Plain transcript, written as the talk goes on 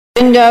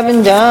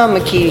Vrindavan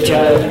Dham ki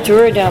jai,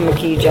 Mathura Dham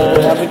ki jai,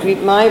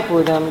 Navadvip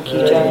Mayapur Dham ki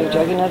jai,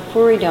 Jagannath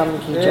Puri Dham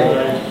ki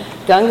jai,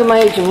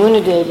 Gangamaya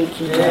Jamuna Devi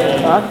ki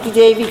jai, Bhakti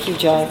Devi ki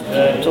jai,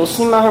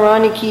 Tulsi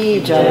Maharani ki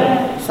jai,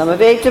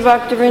 Samaveta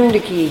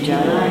Bhaktivinoda ki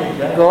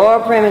jai, Gaur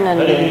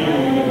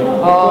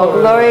Premanande. All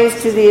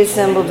glories to the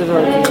assembled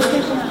devotees.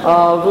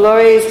 All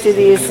glories to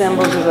the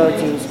assembled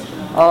devotees.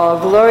 All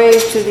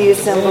glories to the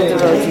assembled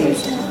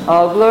devotees.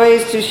 All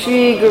glories to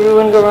Sri Guru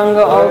and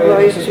Gauranga. All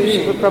glories to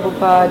Srila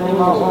Prabhupada.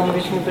 Namo Om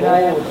Vishnu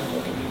Padaya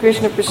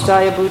Krishna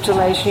Prasthaya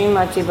Bhutale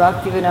Srimati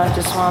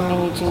Bhaktivedanta Swami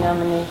Niti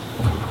Namane.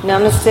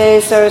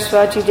 Namaste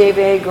Saraswati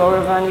Deve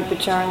Gauravani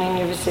Pacharani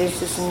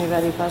Nirvisesa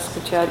Nirvadi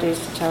Paskachade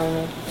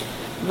Satarane.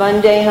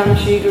 Vandeham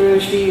Sri Guru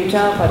Sri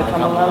Yutam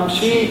Padakamalam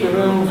Sri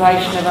Guru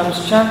Vaishnavam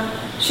Scha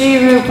Shri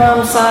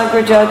Rupam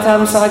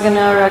Sagrajatam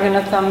Sagana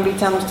Raghunatham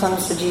Vitam Tam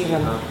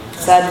Sajivam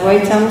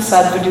Sadvaitam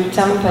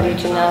Sadvadutam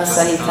Parijana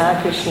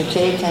Sahita Krishna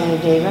Chaitanya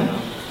Devam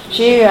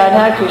Shri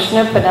Radha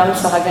Krishna Padam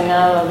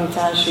Sahagana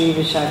Lalita Shri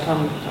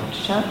Vishakam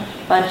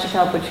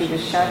Panchakalpatri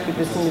Vishakri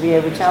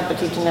Visindriya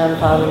Vichapatitanam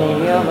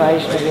Pavanavyo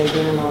Vaishnavya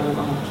Namo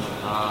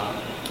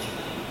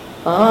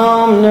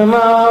Om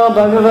Namo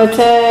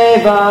Bhagavate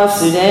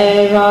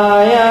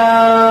Vasudevaya.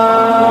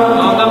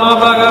 Om Namo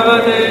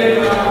Bhagavate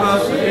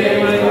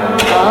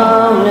Vasudevaya.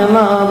 Om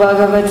Namo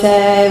Bhagavate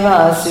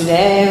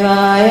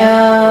Vasudevaya.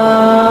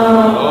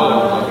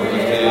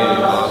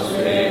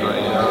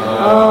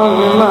 Om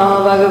Namo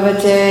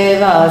Bhagavate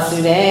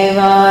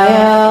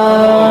Vasudevaya.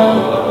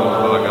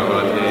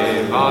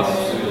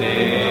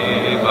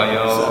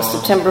 So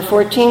September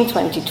 14,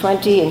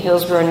 2020 in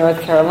Hillsborough,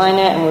 North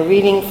Carolina, and we're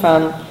reading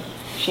from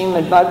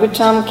Srimad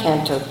Bhagavatam,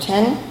 Canto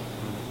 10,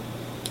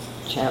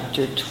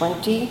 Chapter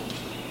 20,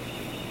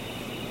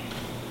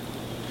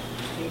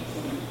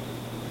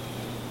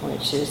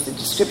 which is the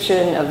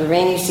description of the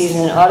rainy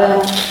season in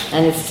autumn,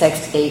 and it's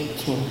text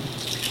 18.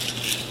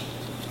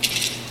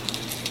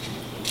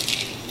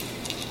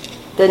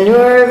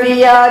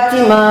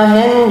 Danurviyati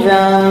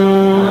Mahendram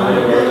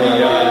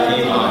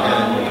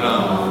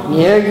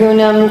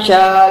Nirgunam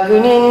Cha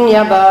Gunin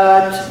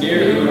Yabat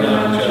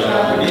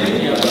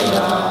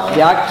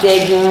Vyakte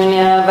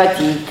Gunya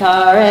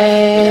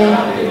Vatikare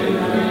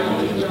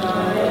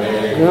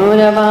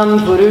Gunavam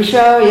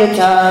Purusho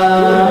Yata.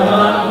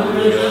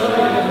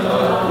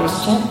 Please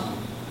chant.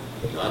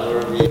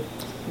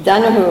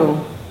 Danuhu.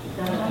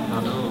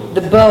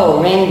 The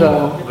bow,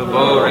 rainbow. The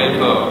bow,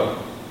 rainbow.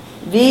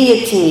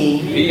 Viyati.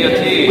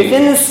 Viyati.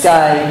 Within the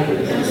sky.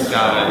 Within the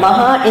sky.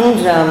 Maha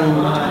Indram.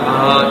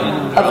 Maha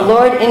Indra. Of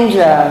Lord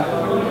Indra.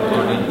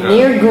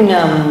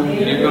 Nirgunam.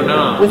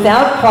 Nirgunam.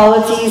 Without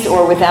qualities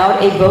or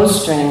without a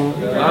bowstring.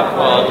 Without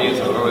qualities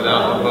or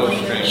without a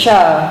bowstring.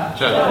 Cha.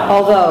 Cha.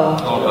 Although.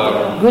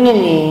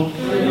 Gunani.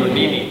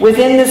 Gunini.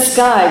 Within the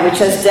sky, which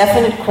has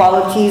definite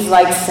qualities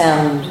like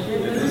sound.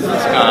 Within the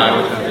sky,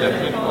 which has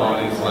definite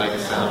qualities like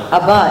sound.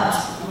 Abat.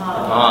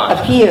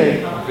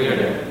 Appeared.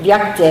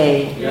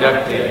 Vyakte.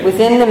 Vyakte.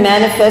 Within the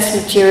manifest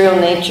material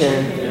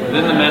nature.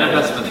 Within the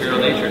manifest material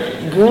nature.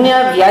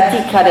 Guna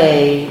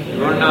Vyatikare.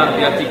 Guna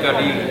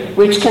Vyatikari.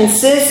 Which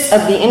consists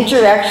of the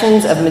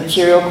interactions of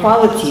material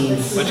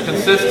qualities. Which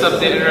consists of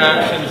the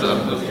interactions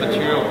of the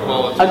material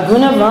qualities.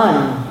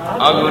 Agunavan.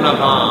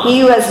 Agunavan. He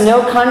who has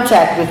no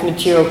contact with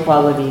material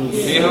qualities.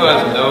 He who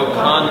has no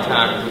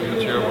contact with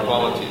material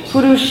qualities.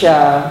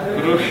 Purusha.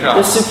 Purusha.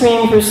 The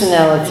Supreme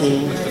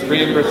Personality. The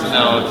Supreme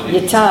Personality.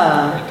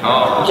 Yata.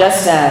 Yata.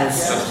 Just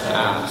as. Just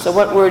as. So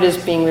what word is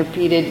being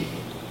repeated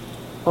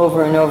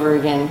over and over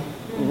again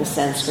in the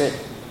Sanskrit?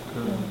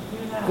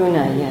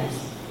 Guna, yes.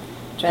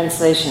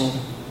 Translation.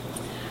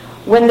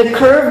 When the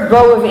curved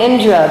bow of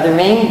Indra, the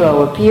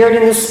rainbow, appeared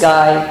in the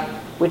sky,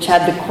 which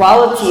had the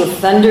quality of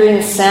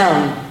thundering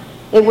sound,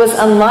 it was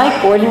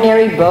unlike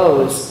ordinary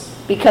bows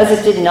because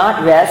it did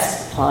not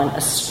rest upon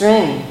a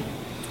string.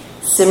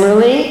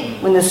 Similarly,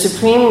 when the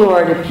Supreme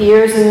Lord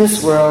appears in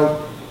this world,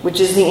 which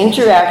is the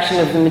interaction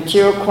of the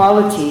material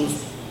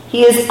qualities,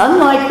 he is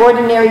unlike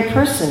ordinary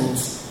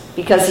persons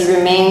because he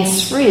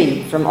remains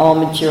free from all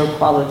material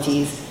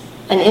qualities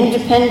and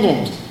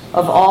independent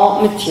of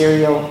all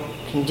material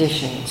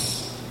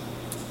conditions.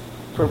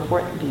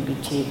 Purport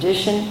BBT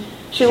edition.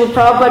 Srila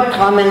Prabhupada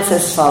comments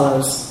as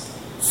follows.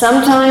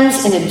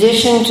 Sometimes, in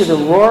addition to the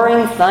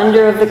roaring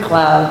thunder of the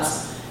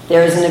clouds,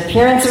 there is an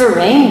appearance of a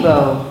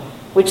rainbow,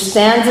 which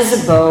stands as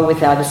a bow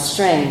without a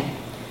string.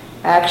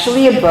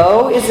 Actually, a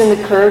bow is in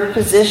the curved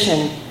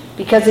position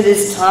because it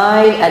is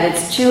tied at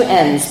its two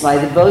ends by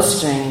the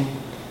bowstring.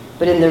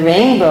 But in the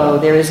rainbow,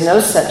 there is no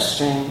such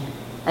string,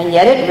 and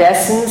yet it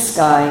rests in the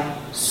sky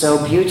so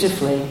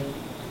beautifully.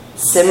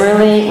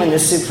 Similarly, when the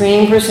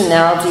Supreme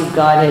Personality of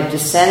Godhead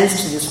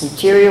descends to this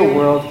material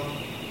world,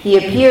 he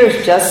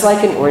appears just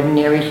like an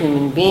ordinary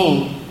human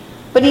being,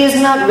 but he is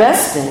not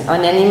resting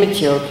on any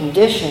material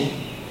condition.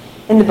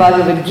 In the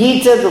Bhagavad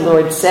Gita, the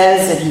Lord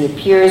says that he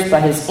appears by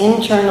his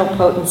internal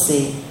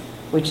potency,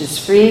 which is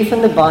free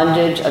from the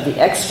bondage of the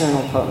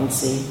external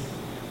potency.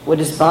 What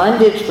is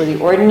bondage for the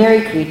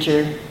ordinary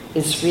creature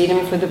is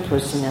freedom for the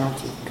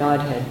personality of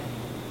Godhead.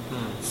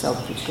 So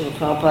Srila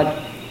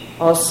Prabhupada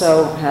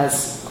also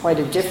has quite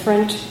a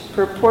different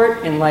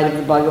purport in light of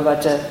the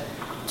Bhagavata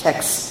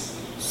text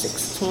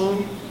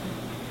 16.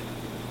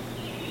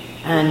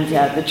 And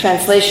the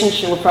translation,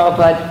 Srila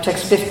Prabhupada,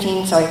 text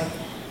 15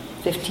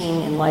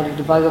 in light of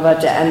the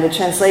Bhagavata, and the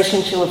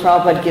translation Srila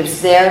Prabhupada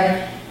gives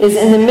there is,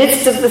 in the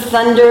midst of the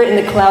thunder in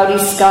the cloudy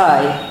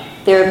sky,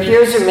 there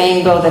appears a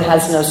rainbow that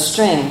has no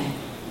string.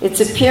 Its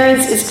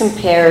appearance is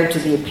compared to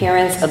the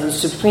appearance of the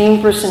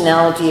Supreme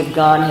Personality of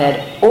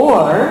Godhead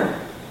or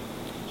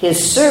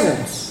His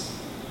servants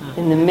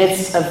in the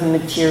midst of the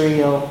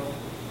material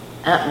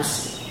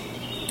atmosphere.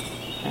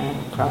 And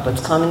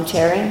Prabhupada's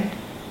commentary.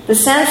 The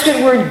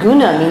Sanskrit word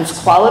guna means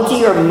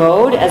quality or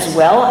mode, as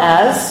well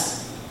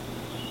as,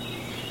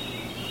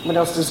 what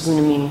else does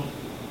guna mean?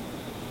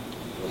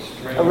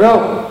 A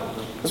rope,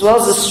 as well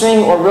as a string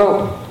or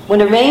rope. When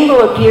a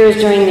rainbow appears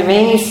during the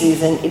rainy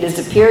season, it is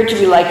appeared to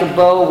be like a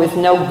bow with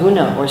no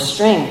guna or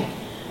string.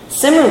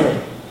 Similarly,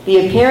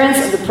 the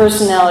appearance of the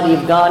personality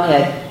of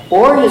Godhead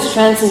or His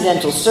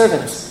transcendental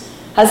servants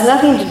has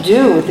nothing to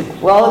do with the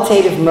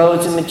qualitative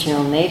modes of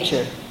material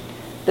nature.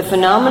 The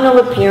phenomenal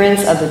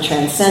appearance of the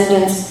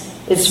transcendence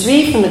is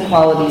free from the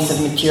qualities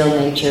of material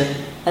nature,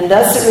 and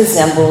thus it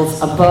resembles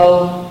a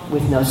bow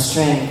with no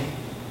string.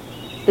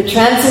 The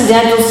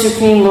transcendental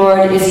Supreme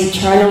Lord is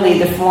eternally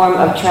the form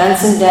of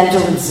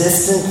transcendental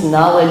existence,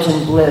 knowledge,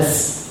 and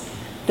bliss.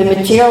 The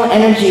material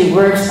energy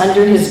works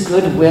under His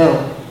good will,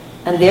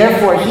 and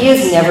therefore He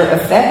is never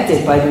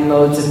affected by the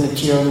modes of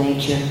material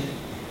nature.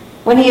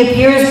 When He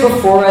appears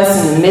before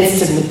us in the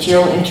midst of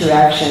material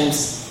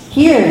interactions,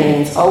 He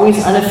remains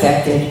always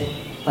unaffected,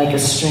 like a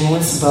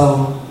stringless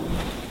bow.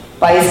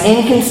 By His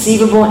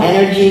inconceivable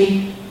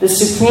energy, the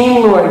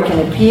Supreme Lord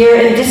can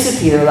appear and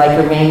disappear like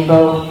a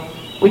rainbow,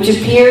 which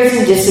appears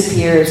and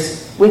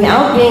disappears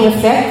without being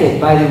affected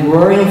by the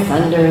roaring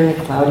thunder in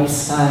the cloudy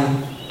sky.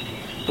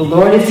 The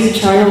Lord is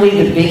eternally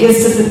the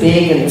biggest of the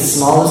big and the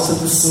smallest of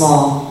the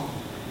small.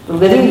 The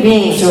living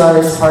beings who are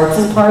His parts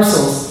and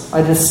parcels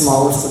are the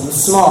smallest of the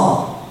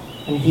small,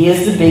 and He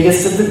is the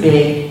biggest of the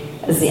big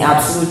as the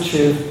absolute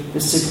truth, the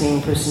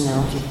Supreme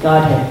Personality of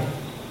Godhead.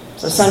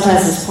 So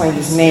sometimes this point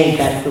is made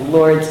that the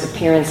Lord's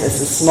appearance as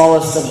the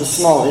smallest of the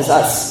small is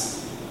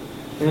us,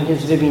 through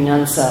His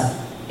Vibhinansa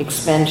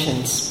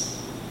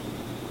expansions.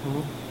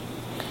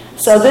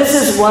 So this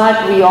is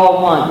what we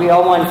all want. We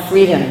all want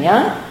freedom,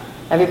 yeah?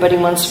 Everybody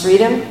wants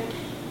freedom.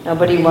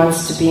 Nobody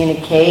wants to be in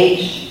a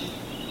cage.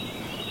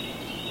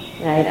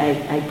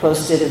 I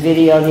posted a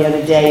video the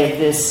other day of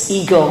this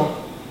eagle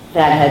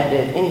that had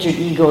an injured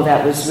eagle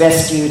that was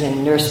rescued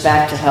and nursed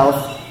back to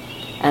health.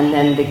 And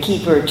then the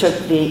keeper took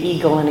the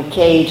eagle in a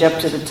cage up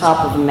to the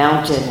top of a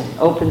mountain and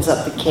opens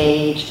up the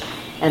cage,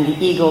 and the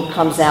eagle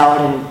comes out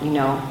and,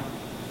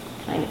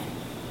 kind of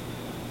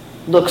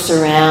looks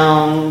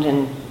around,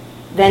 and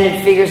then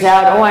it figures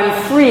out, oh,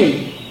 I'm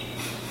free.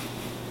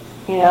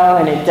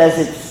 And it does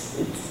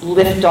its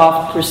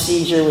lift-off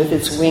procedure with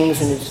its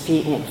wings and its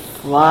feet, and it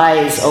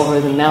flies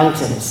over the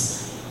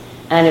mountains.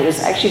 And it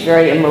was actually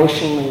very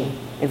emotionally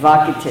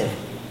evocative,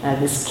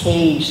 this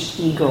caged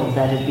eagle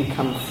that had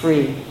become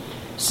free.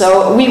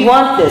 So we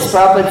want this.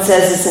 Prabhupada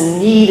says it's a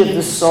need of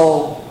the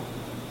soul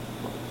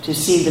to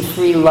see the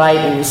free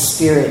light in the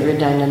spirit.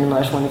 Hridayananda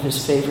Maharaj, one of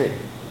his favorite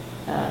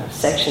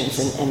sections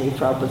in any of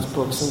Prabhupada's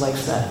books, and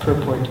likes that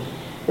purport,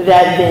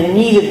 that the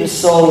need of the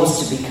soul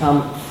is to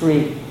become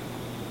free.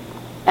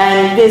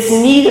 And this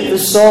need of the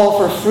soul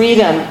for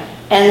freedom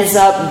ends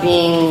up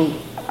being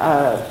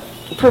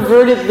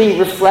pervertedly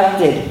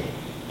reflected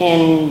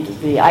in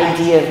the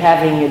idea of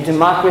having a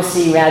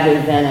democracy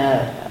rather than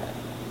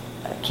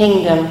a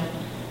kingdom,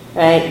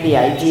 right? The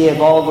idea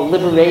of all the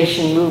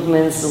liberation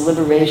movements, the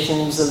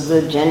liberations of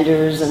the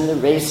genders and the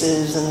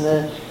races and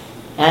the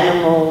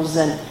animals,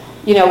 and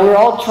we're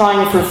all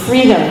trying for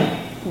freedom.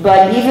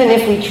 But even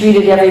if we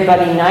treated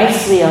everybody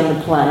nicely on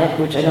the planet,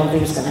 which I don't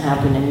think is going to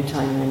happen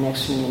anytime in the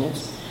next few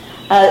minutes,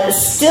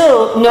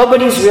 still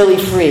nobody's really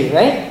free,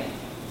 right?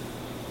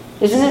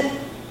 Isn't it?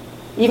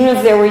 Even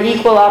if there were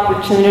equal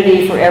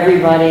opportunity for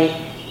everybody,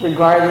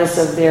 regardless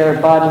of their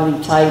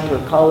bodily type or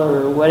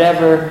color or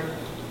whatever,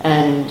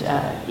 and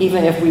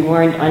even if we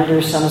weren't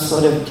under some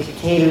sort of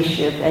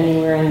dictatorship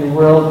anywhere in the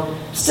world,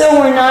 still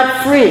we're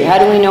not free. How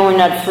do we know we're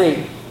not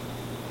free?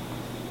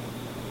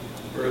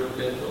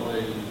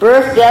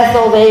 Birth, death,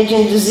 old age,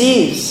 and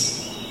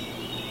disease.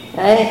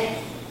 Right?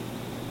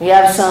 We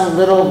have some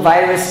little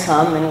virus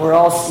come and we're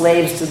all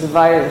slaves to the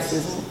virus,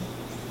 isn't it?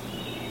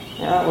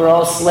 We're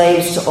all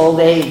slaves to old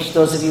age.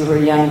 Those of you who are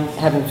young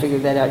haven't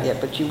figured that out yet,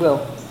 but you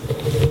will.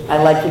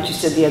 I like what you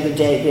said the other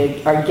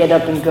day. Our get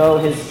up and go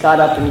has got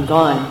up and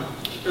gone.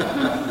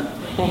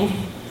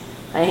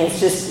 It's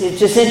just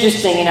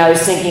interesting. I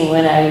was thinking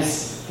when I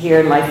was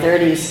here in my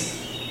 30s,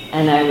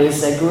 and I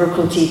was a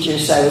Gurukul teacher,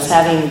 so I was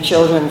having the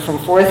children from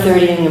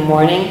 4:30 in the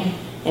morning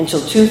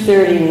until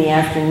 2:30 in the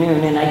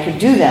afternoon, and I could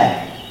do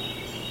that.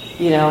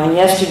 And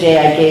yesterday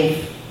I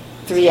gave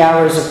 3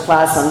 hours of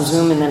class on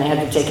Zoom, and then I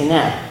had to take a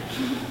nap.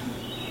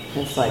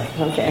 It's like,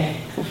 okay.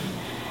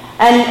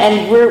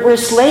 And we're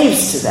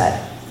slaves to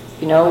that.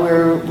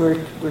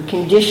 We're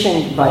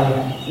conditioned by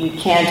that. We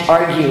can't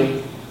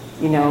argue.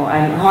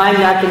 I'm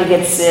not going to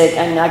get sick.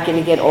 I'm not going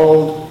to get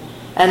old.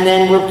 And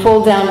then we're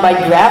pulled down by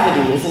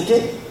gravity, isn't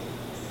it?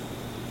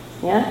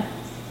 Yeah?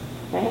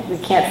 Right? We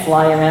can't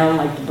fly around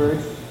like the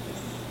bird.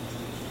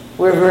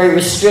 We're very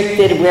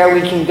restricted where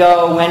we can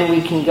go, when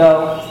we can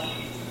go.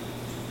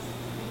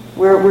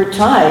 We're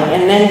tied.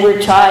 And then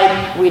we're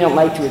tied, we don't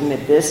like to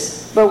admit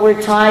this, but we're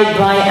tied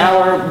by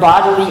our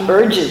bodily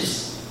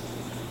urges.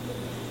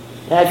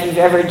 Now, if you've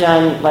ever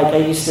done, like I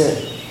used to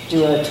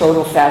do a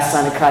total fast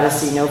on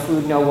Ekadasi, no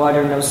food, no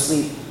water, no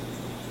sleep.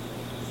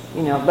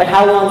 But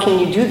how long can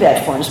you do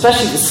that for? And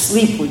especially the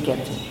sleep would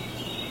get to.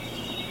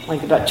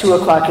 Like about 2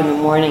 o'clock in the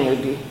morning it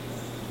would be.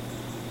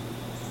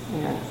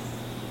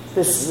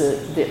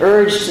 The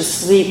urge to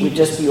sleep would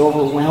just be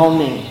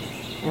overwhelming.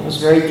 It was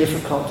very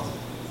difficult.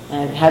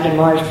 And how did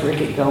Mars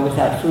Bricket go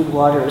without food,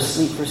 water, or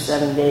sleep for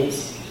 7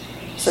 days?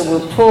 So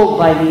we're pulled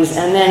by these.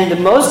 And then the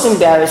most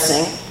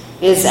embarrassing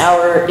is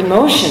our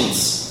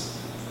emotions.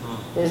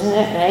 Isn't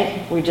it,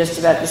 right? We're just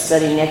about to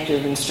study Nectar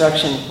of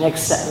Instruction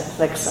next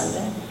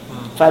Sunday.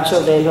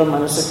 Facho Vegam,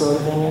 Manasakura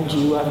Vegam,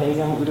 Jiva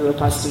Vegam, Udara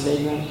Pastu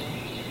Vegam.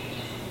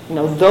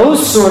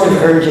 Those sort of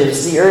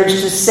urges, the urge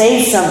to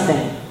say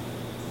something.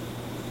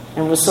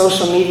 And with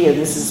social media,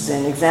 this has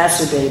been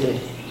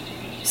exacerbated.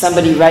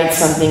 Somebody writes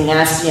something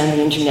nasty on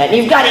the internet, and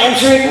you've got to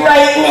answer it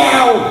right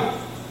now!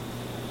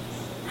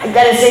 I've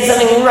got to say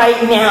something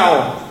right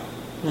now!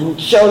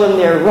 And show them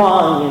they're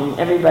wrong, and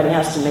everybody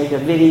has to make a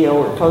video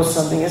or post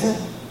something, isn't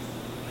it?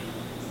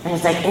 And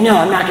it's like, no,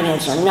 I'm not going to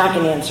answer, I'm not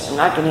going to answer, I'm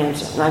not going to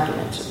answer, I'm not going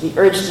to answer. The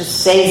urge to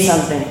say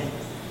something.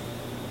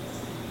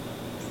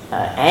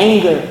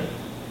 Anger.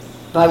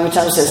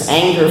 Bhagavatam says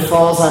anger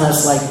falls on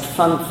us like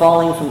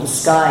falling from the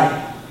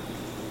sky.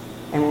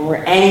 And when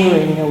we're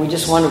angry, we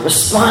just want to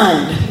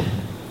respond.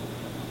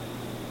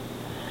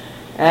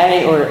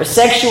 Right? Or a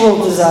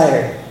sexual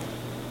desire,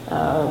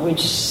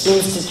 which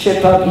seems to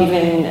trip up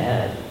even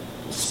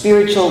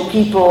spiritual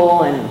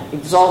people and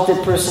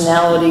exalted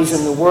personalities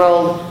in the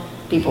world.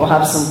 People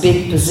have some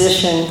big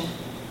position,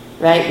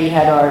 right? We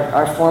had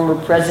our former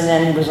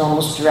president who was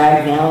almost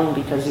dragged down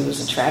because he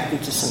was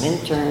attracted to some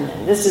intern.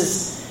 And this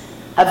is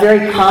a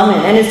very common,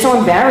 and it's so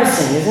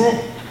embarrassing, isn't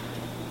it?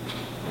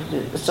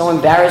 It's so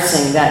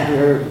embarrassing that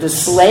we're the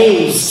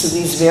slaves to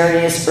these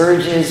various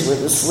urges, we're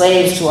the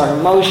slaves to our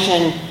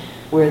emotion,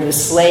 we're the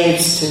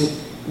slaves to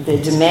the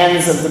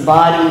demands of the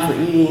body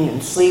for eating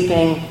and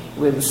sleeping,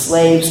 we're the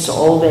slaves to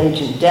old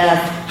age and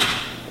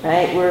death,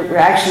 right? We're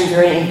actually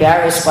very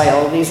embarrassed by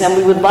all of these, and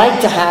we would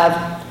like to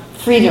have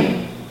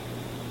freedom.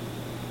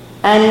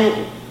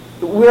 And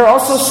we're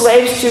also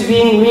slaves to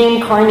being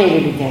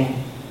reincarnated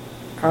again.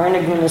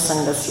 Karana Guna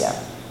Sangasya,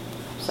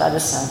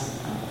 Sadhasa.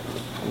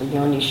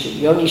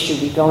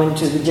 Yonishu, we go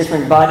into the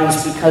different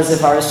bodies because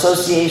of our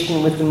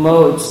association with the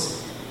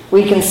modes.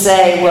 We can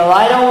say, well,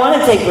 I don't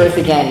want to take birth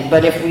again,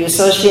 but if we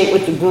associate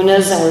with the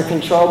gunas and we're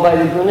controlled by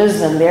the gunas,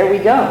 then there we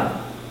go.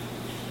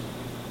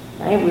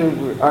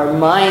 Right? Our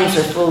minds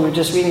are full, we're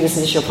just reading this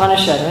in the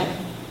Ishopanishad, right?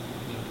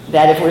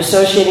 That if we're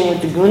associating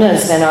with the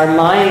gunas, then our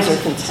minds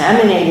are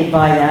contaminated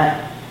by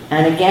that.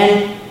 And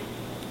again,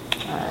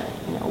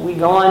 we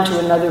go on to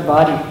another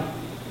body.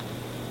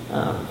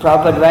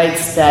 Prabhupada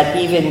writes that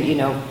even,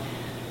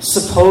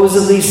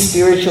 supposedly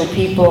spiritual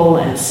people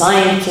and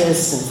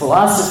scientists and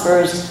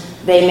philosophers,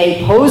 they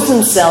may pose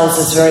themselves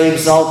as very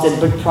exalted,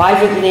 but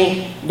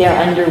privately they're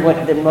under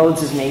what the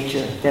modes of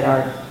nature that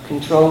are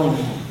controlling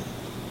them.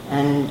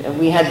 And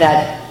we had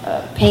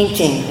that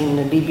painting in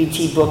the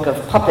BBT book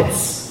of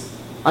puppets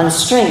on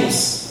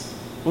strings.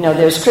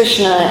 There's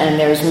Krishna and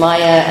there's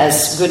Maya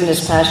as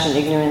goodness, passion,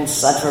 ignorance,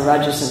 sattva,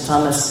 rajas, and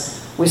tamas,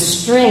 with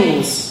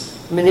strings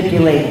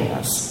manipulating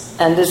us.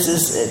 And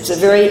it's a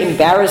very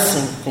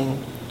embarrassing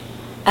thing.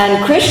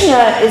 And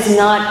Krishna is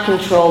not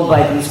controlled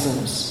by these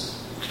gunas.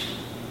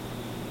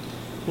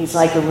 He's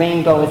like a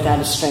rainbow without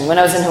a string. When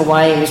I was in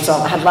Hawaii,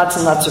 I had lots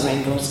and lots of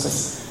rainbows,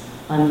 because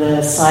on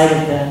the side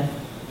of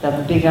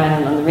the big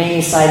island, on the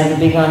rainy side of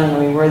the big island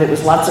where we were, there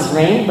was lots of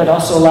rain, but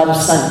also a lot of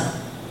sun.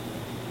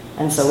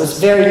 And so it was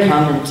very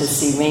common to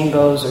see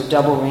rainbows or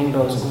double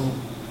rainbows.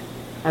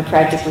 And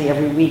practically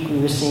every week we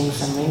were seeing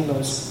some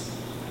rainbows.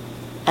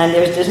 And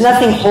there's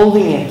nothing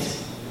holding it.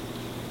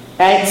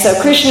 Right? So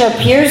Krishna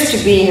appears to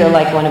be here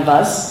like one of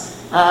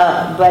us,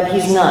 but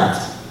he's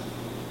not.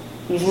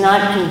 He's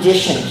not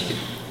conditioned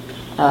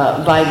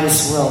by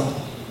this world.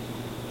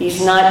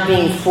 He's not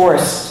being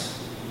forced.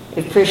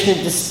 If Krishna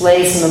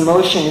displays some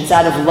emotion, it's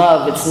out of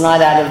love. It's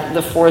not out of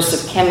the force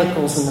of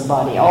chemicals in the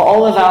body.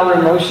 All of our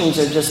emotions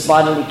are just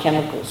bodily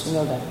chemicals. You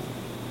know that.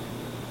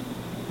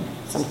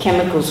 Some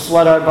chemicals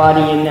flood our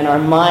body, and then our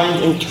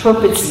mind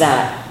interprets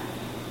that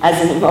as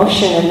an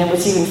emotion. And then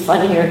what's even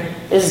funnier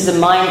is the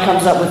mind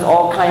comes up with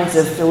all kinds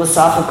of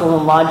philosophical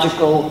and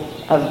logical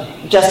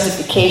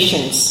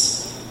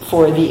justifications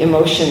for the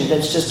emotion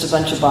that's just a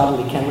bunch of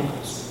bodily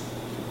chemicals.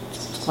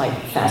 It's quite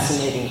a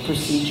fascinating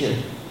procedure.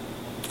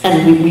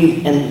 And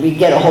we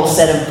get a whole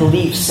set of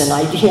beliefs and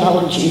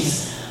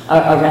ideologies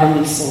around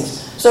these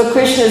things. So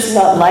Krishna is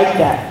not like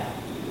that.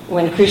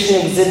 When Krishna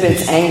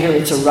exhibits anger,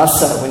 it's a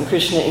rasa. When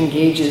Krishna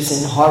engages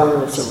in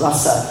horror, it's a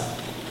rasa.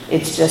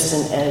 It's just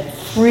a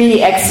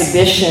free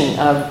exhibition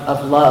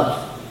of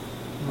love.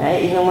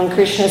 Right? Even when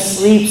Krishna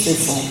sleeps,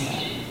 it's like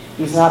that.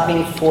 He's not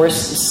being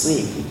forced to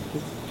sleep.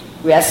 He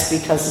rests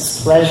because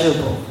it's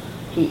pleasurable.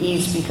 He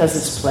eats because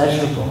it's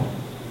pleasurable.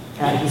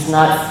 He's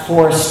not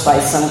forced by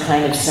some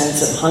kind of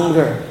sense of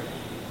hunger.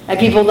 And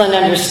people don't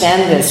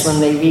understand this when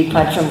they read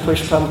Patram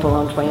Pushpam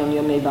Palam Tvayam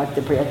Yame Bhakti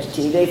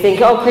Priyachati. They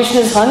think, oh,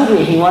 Krishna's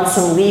hungry. He wants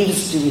some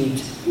leaves to eat.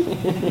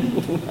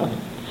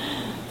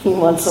 He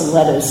wants some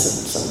lettuce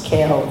and some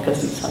kale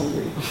because he's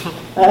hungry.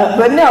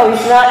 But no,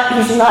 he's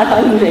not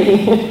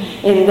hungry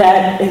in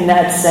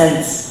that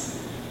sense.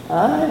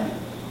 Not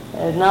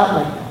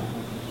like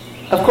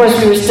that. Of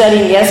course, we were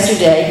studying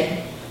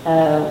yesterday.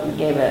 We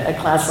gave a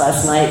class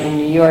last night in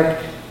New York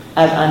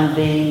on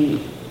the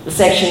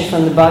section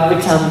from the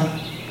Bhagavatam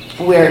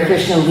where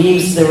Krishna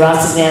leaves the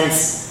rasa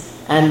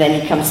dance and then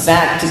he comes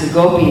back to the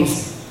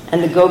gopis,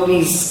 and the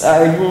gopis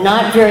are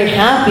not very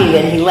happy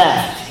that he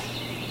left.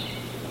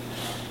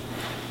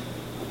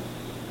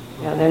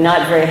 You know, they're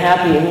not very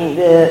happy. I mean,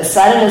 the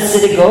sadhana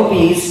siddha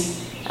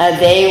gopis,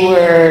 they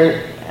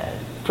were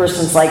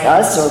persons like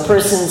us, or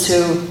persons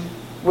who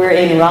were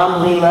in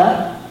Ram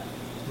Leela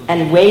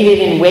and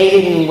waited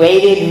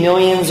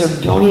millions or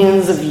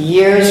billions of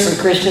years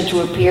for Krishna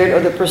to appear,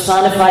 or the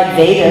personified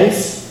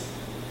Vedas,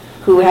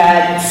 who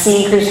had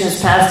seen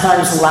Krishna's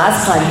pastimes the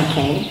last time he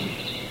came,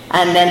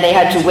 and then they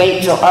had to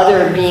wait till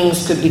other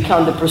beings could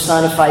become the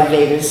personified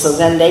Vedas, so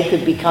then they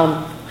could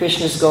become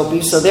Krishna's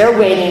gopis. So they're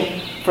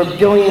waiting for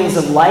billions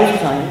of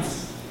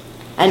lifetimes,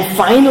 and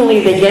finally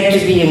they get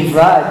to be in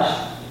Vraj.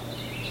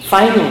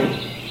 Finally.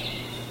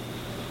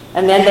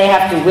 And then they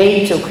have to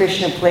wait till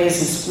Krishna plays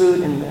his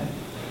flute in the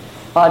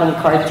autumn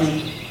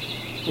Karti.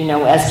 You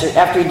know,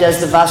 after he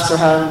does the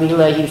Vasgrahan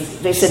Leela,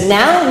 they said,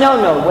 now?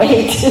 No,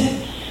 wait.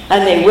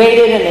 And they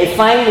waited, and they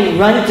finally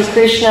run to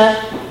Krishna,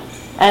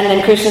 and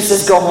then Krishna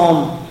says, go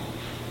home.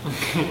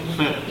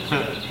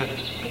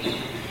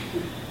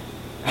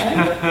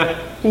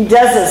 He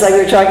does this, like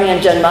we were talking on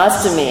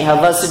Janmashtami, how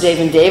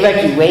Vasudeva and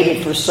Devaki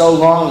waited for so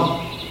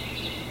long.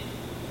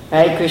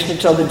 Right? Krishna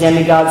told the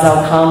demigods,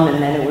 I'll come,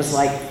 and then it was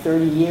like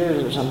 30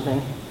 years or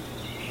something.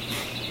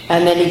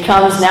 And then he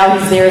comes, now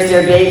he's there as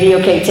their baby,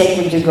 okay, take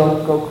me to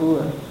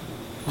Gokula.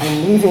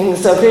 I'm leaving.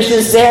 So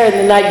Krishna's there, and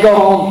then I go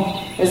home.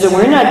 He said,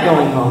 we're not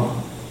going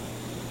home.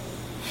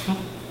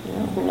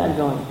 We're not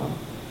going home.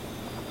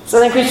 So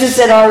then Krishna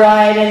said, all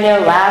right, and they're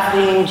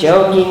laughing and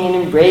joking and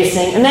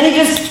embracing, and then he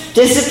just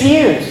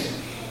disappears.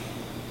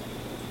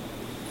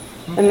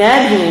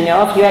 Imagine,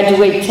 if you had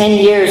to wait 10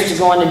 years to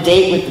go on a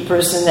date with the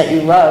person that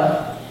you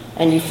love,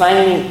 and you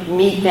finally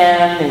meet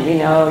them, and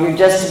you're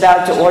just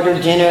about to order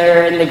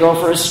dinner, and they go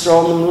for a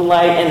stroll in the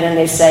moonlight, and then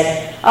they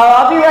say, oh,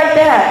 I'll be right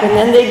back, and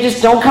then they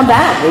just don't come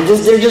back.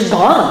 They're just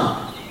gone.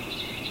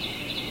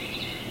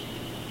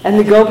 And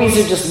the gopis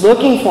are just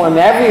looking for him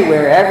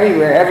everywhere.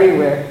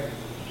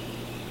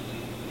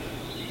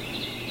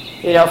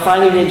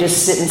 Finally they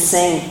just sit and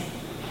sing.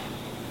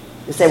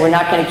 They say, we're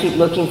not going to keep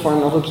looking for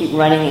him, or he'll keep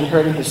running and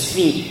hurting his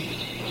feet.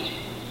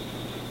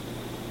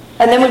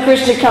 And then when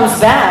Krishna comes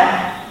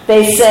back,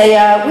 they say,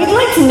 we'd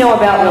like to know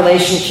about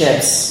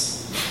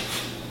relationships.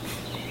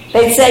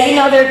 They'd say,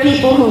 there are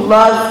people who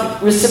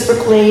love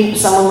reciprocally.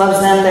 Someone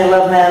loves them, they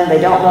love them. They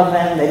don't love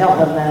them, they don't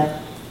love them.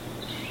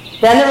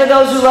 Then there are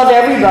those who love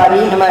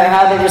everybody, no matter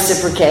how they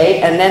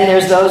reciprocate. And then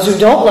there's those who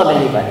don't love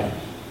anybody.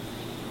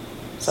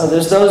 So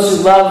there's those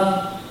who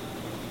love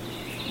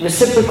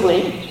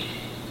reciprocally,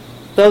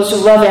 those who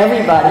love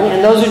everybody,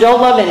 and those who don't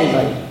love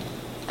anybody.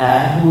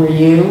 Who are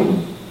you?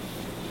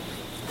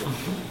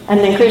 And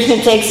then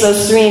Krishna takes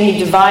those three and he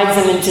divides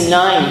them into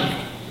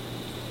 9.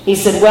 He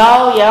said,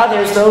 well, yeah,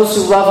 there's those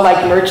who love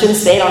like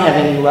merchants. They don't have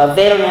any love.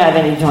 They don't have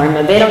any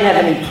dharma. They don't have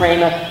any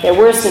prema. They're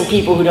worse than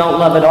people who don't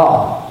love at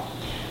all.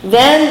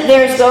 Then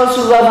there's those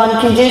who love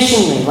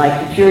unconditionally,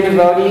 like the pure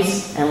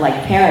devotees and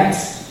like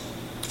parents.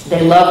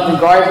 They love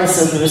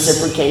regardless of the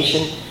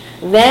reciprocation.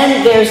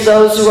 Then there's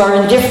those who are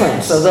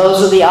indifferent. So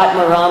those are the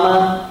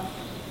Atmarama.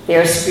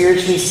 They're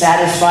spiritually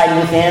satisfied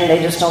within.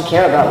 They just don't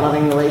care about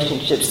loving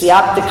relationships. The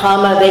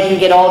Aptakama, they can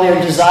get all their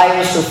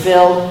desires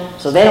fulfilled,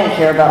 so they don't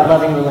care about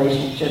loving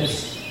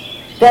relationships.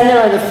 Then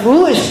there are the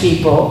foolish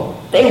people.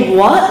 They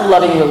want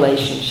loving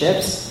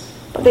relationships,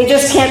 but they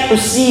just can't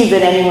perceive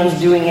that anyone's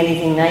doing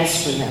anything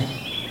nice for them.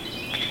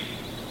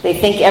 They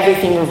think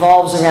everything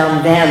revolves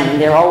around them,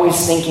 and they're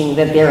always thinking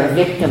that they're a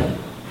victim.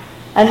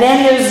 And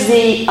then there's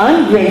the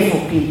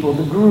ungrateful people,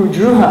 the Guru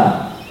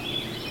Druha,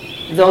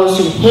 those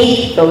who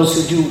hate those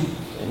who do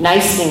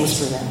nice things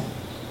for them.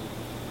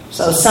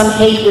 So some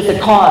hate with a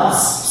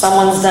cause.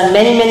 Someone's done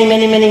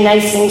many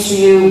nice things for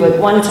you, but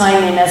one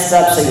time they messed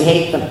up, so you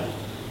hate them.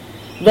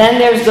 Then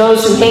there's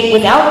those who hate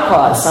without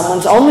cause.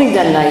 Someone's only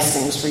done nice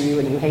things for you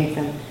and you hate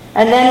them.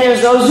 And then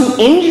there's those who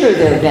injure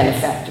their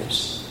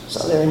benefactors.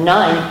 So there are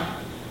 9.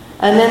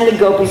 And then the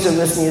gopis are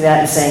listening to that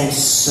and saying,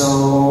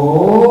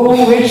 so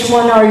which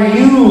one are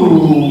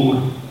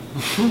you?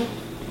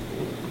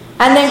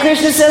 And then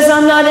Krishna says,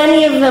 I'm not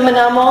any of them and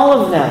I'm all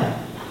of them.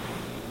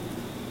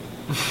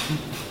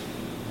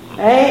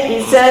 Right?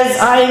 He says,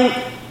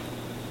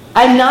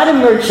 I'm not a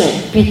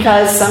merchant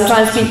because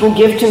sometimes people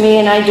give to me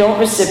and I don't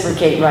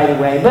reciprocate right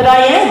away. But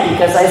I am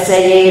because I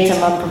say,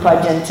 Yeyatamam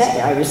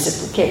prapadyante. I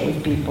reciprocate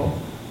with people.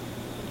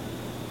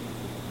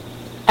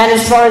 And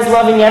as far as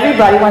loving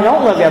everybody, well, I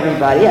don't love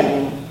everybody. I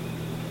mean,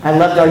 I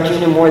loved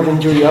Arjuna more than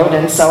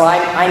Duryodhana, so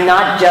I'm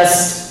not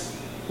just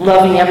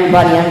loving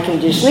everybody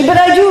unconditionally, but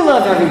I do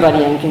love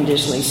everybody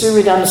unconditionally.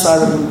 Suridam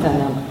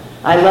sarvabhutanam.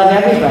 I love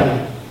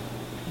everybody.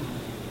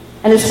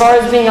 And as far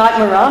as being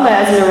Atmarama,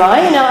 as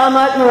Narayana, I'm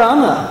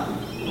Atmarama.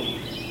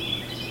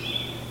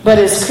 But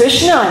as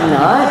Krishna, I'm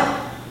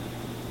not.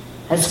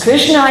 As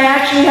Krishna, I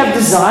actually have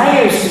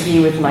desires to be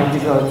with my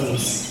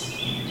devotees.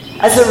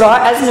 As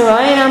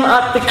Narayana, I'm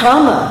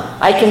Aptakama.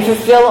 I can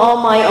fulfill all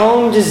my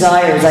own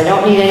desires. I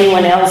don't need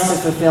anyone else to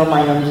fulfill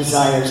my own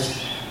desires.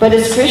 But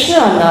as Krishna,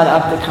 I'm not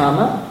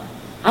Aptakama.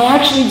 I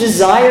actually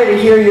desire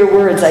to hear your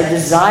words. I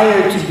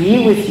desire to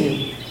be with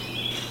you.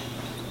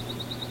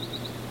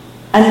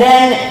 And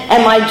then,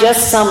 am I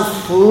just some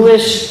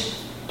foolish,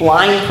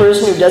 blind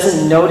person who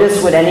doesn't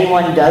notice what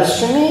anyone does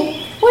for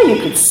me? Well,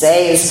 you could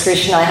say, as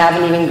Krishna, I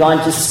haven't even gone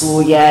to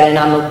school yet, and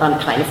I'm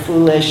kind of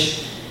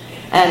foolish,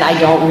 and I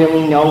don't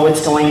really know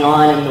what's going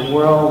on in the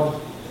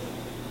world.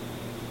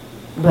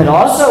 But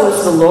also,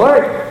 as the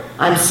Lord,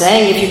 I'm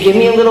saying, if you give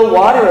me a little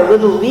water, a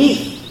little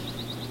leaf,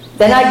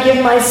 then I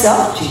give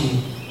myself to you.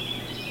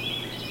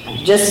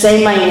 Just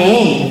say my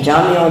name.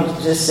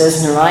 Jamil just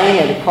says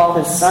Narayana to call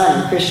his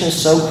son. Krishna's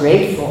so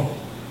grateful.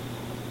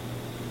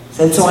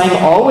 So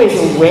I'm always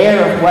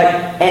aware of what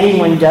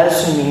anyone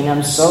does for me, and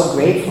I'm so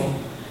grateful.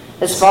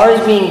 As far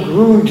as being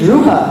Guru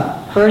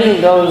Druha,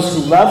 hurting those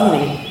who love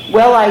me,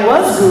 well, I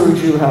was Guru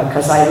Druha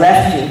because I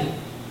left you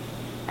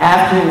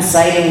after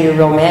inciting your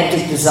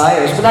romantic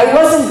desires. But I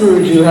wasn't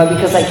Guru Druha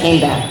because I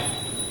came back.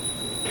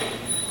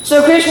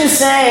 So Krishna's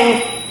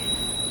saying,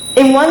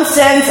 in one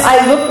sense,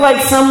 I look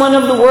like someone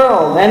of the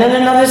world, and in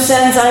another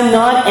sense, I'm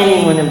not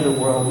anyone of the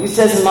world. He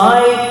says,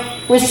 my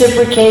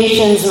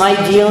reciprocations, my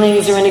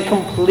dealings are in a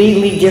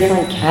completely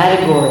different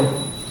category.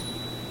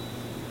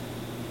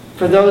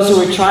 For those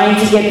who are trying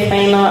to get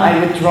prema, I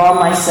withdraw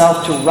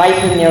myself to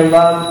ripen their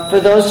love. For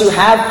those who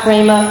have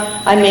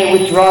prema, I may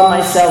withdraw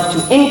myself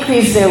to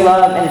increase their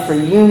love. And for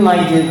you,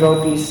 my dear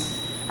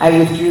gopis, I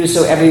withdrew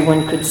so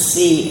everyone could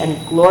see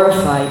and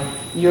glorify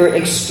your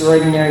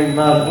extraordinary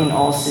love in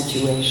all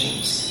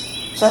situations.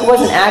 So I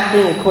wasn't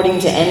acting according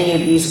to any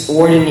of these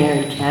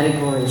ordinary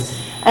categories.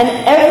 And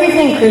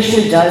everything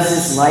Krishna does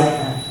is like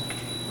that.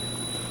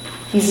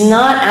 He's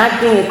not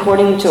acting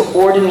according to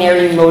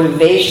ordinary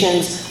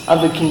motivations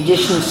of a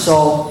conditioned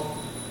soul.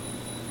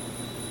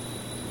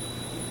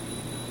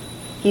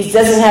 He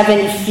doesn't have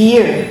any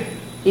fear.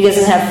 He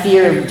doesn't have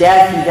fear of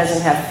death. He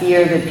doesn't have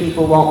fear that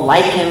people won't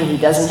like him. He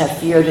doesn't have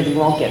fear that he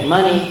won't get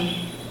money.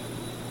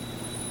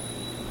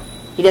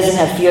 He doesn't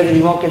have fear that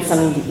he won't get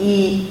something to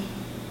eat.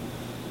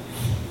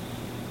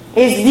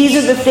 These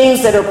are the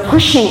things that are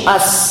pushing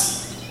us.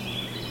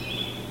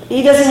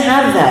 He doesn't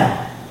have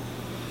that.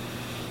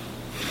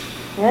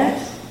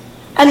 Yes?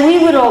 And we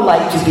would all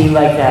like to be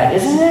like that,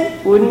 isn't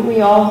it? Wouldn't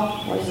we all?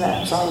 What is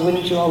that song?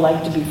 Wouldn't you all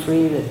like to be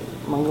free that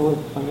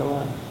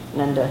Mangala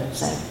Nanda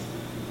sang?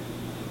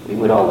 We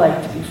would all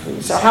like to be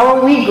free. So how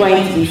are we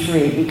going to be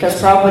free?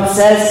 Because Prabhupada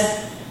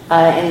says,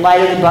 in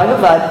light of the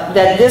Bhagavad,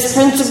 that this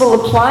principle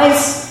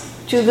applies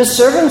to the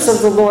servants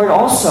of the Lord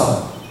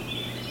also.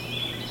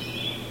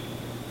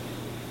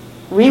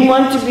 We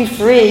want to be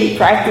free,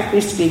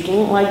 practically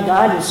speaking, like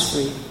God is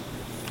free.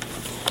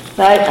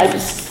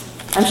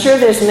 I'm sure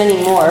there's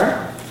many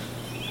more,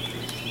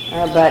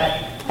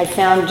 but I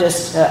found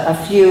just a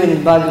few in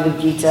the Bhagavad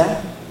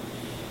Gita.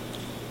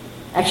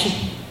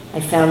 Actually, I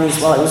found these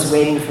while I was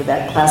waiting for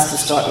that class to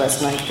start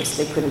last night because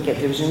they couldn't get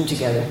their Zoom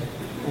together.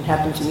 It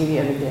happened to me the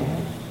other day.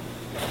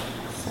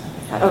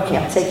 Okay,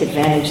 I'll take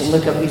advantage and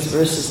look up these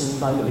verses in the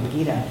Bhagavad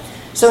Gita.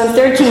 So in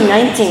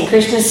 13:19,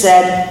 Krishna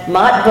said,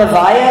 Mat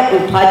bhavaya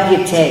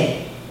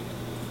upadyate.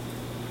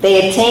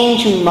 They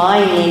attain to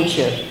my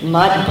nature,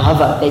 Mat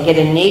bhava. They get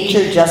a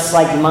nature just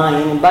like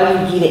mine. In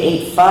Bhagavad Gita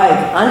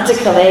 8:5,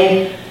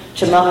 Antakale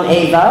chamam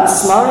eva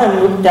smaran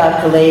mukta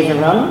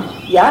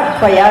kalevaram yat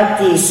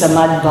prayati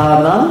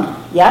samadbhavam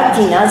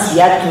yatinas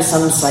yatu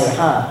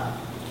samsayha.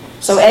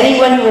 So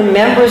anyone who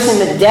remembers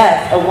him at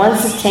death at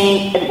once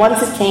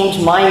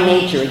attained my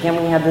nature. Again,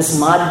 we have this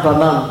mad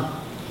bhavam.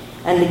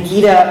 And the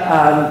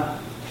Gita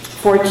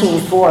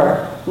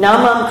 14:4.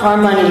 Namam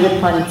karmani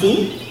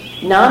lipanti,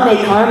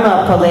 name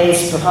karma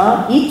pales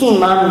praha, iti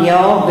mam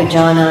yo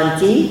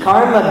vijananti,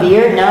 karma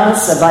bir na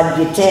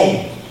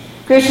savadyate.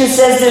 Krishna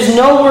says there's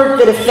no work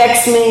that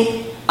affects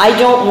me. I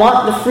don't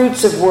want the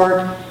fruits of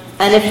work.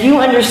 And if you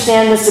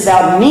understand this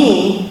about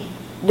me,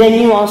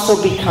 then you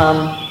also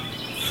become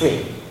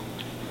free.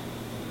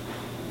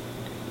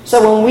 So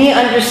when we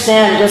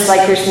understand, just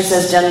like Krishna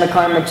says, Janma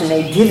karma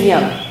tame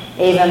divyam,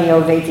 evam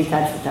yo veti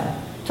tatvata,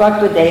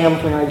 tvaktva deham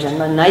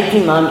punarjanma,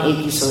 naiti mam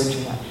eti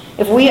sorjuna.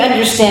 if we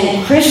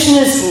understand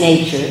Krishna's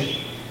nature,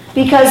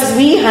 because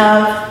we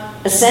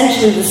have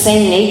essentially the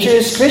same nature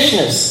as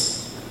Krishna's,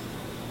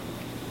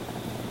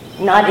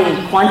 not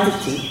in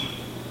quantity,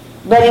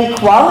 but in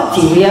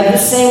quality. We have the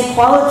same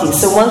qualities.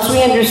 So once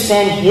we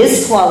understand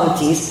his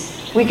qualities,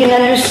 we can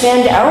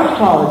understand our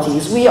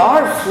qualities. We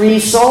are free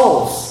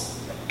souls.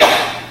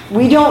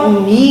 We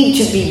don't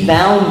need to be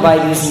bound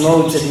by these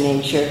modes of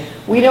nature.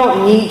 We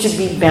don't need to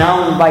be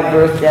bound by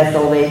birth, death,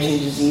 old age, and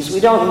disease.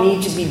 We don't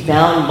need to be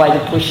bound by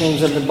the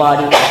pushings of the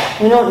body.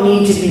 We don't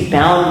need to be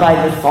bound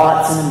by the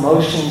thoughts and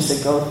emotions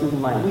that go through the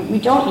mind. We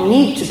don't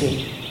need to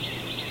be.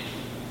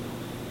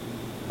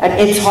 And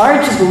it's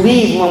hard to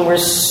believe when we're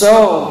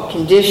so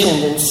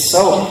conditioned and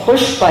so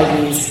pushed by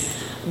these,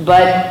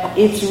 but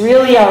it's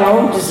really our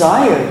own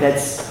desire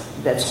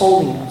that's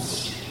holding us.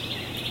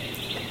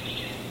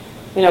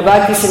 You know,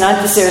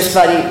 Bhaktisiddhanta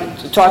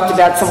Saraswati talked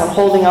about someone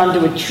holding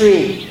onto a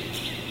tree,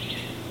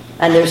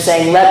 and they're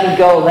saying, "Let me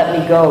go, let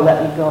me go,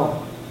 let me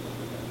go."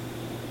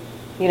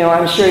 You know,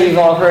 I'm sure you've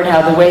all heard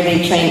how the way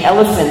they train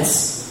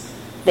elephants,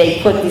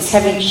 they put these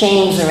heavy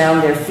chains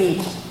around their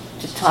feet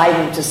to tie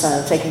them to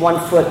something. Take one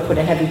foot, put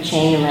a heavy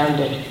chain around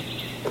it,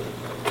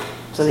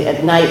 so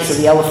at night, so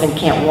the elephant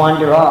can't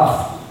wander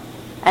off.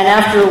 And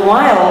after a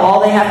while, all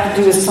they have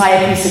to do is tie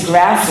a piece of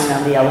grass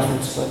around the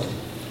elephant's foot,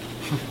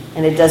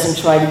 and it doesn't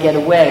try to get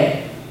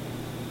away.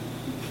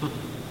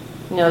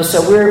 You know,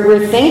 so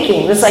we're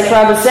thinking, just like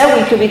Prabhupada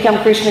said, we could become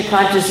Krishna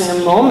conscious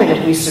in a moment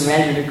if we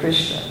surrender to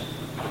Krishna.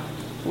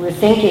 We're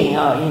thinking,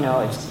 oh, you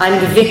know, I'm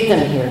the victim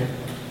here.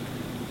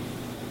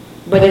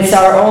 But it's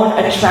our own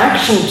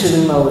attraction to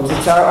the modes.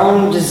 It's our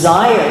own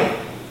desire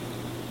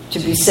to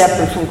be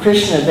separate from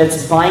Krishna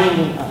that's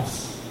binding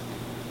us.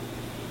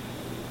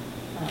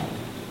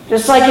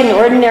 Just like in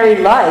ordinary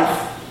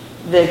life,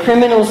 the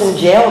criminals in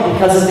jail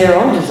because of their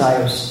own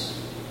desires.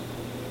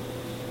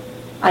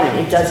 I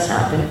mean, it does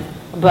happen.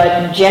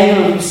 But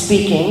generally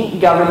speaking,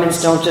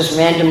 governments don't just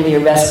randomly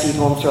arrest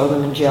people and throw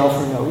them in jail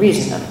for no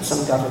reason.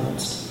 Some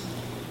governments do.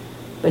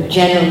 But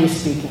generally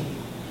speaking,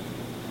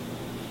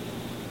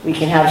 we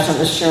can have some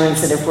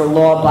assurance that if we're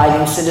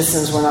law-abiding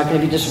citizens, we're not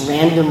going to be just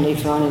randomly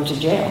thrown into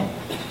jail.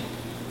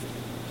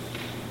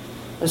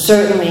 But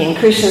certainly in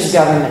Krishna's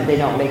government, they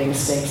don't make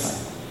mistakes like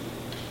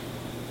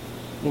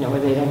that. You know, where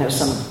they don't have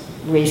some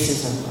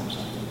racism or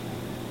something.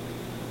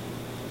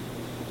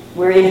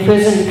 We're in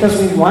prison because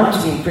we want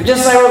to be in prison.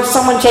 Just like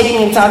someone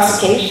taking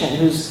intoxication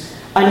who's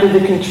under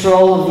the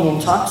control of the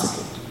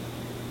intoxicant.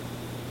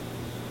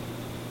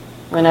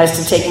 When I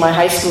used to take my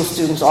high school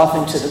students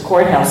often to the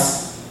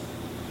courthouse,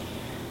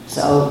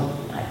 so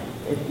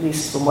at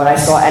least from what I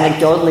saw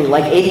anecdotally,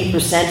 like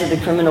 80% of the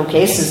criminal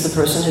cases, the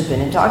person had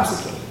been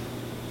intoxicated.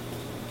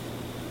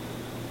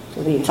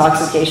 So the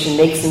intoxication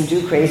makes them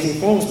do crazy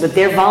things, but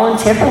they're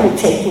voluntarily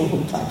taking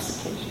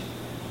intoxication.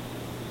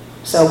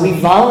 So we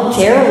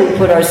voluntarily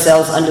put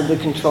ourselves under the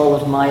control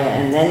of Maya,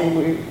 and then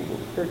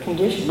we're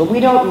conditioned. But we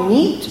don't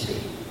need to be.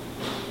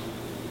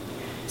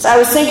 So I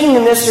was thinking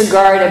in this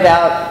regard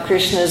about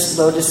Krishna's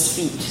lotus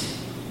feet.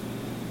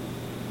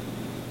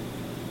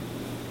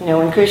 You know,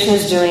 when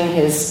Krishna's doing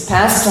his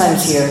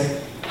pastimes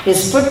here,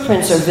 his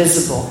footprints are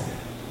visible.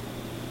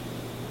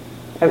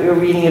 We were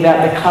reading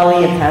about the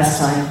Kaliya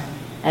pastime,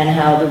 and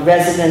how the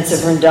residents of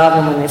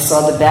Vrindavan, when they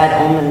saw the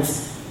bad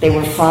omens, they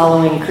were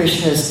following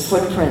Krishna's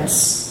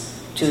footprints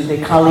to the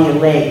Kaliya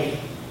lake.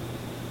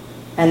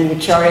 And the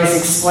Acharyas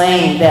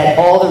explained that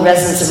all the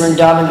residents of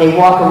Vrindavan, they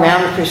walk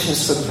around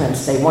Krishna's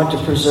footprints. They want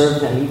to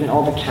preserve them, even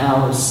all the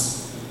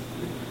cows.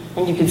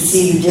 And you could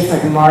see the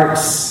different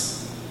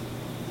marks,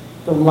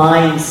 the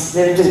lines.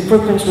 The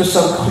footprints were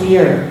so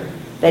clear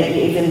that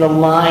even the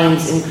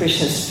lines in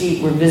Krishna's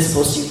feet were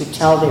visible, so you could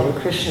tell they were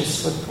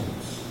Krishna's footprints.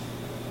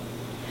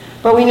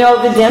 But we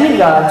know the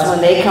demigods,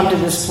 when they come to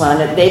this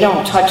planet, they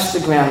don't touch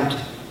the ground.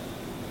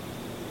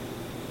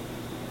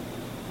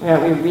 We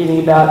were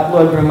reading about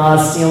Lord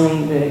Brahma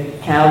stealing the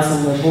cows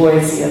and the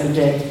boys the other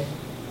day.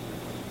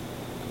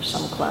 For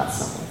some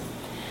class somewhere.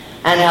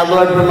 And how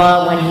Lord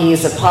Brahma, when he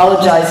is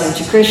apologizing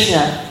to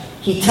Krishna,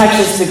 he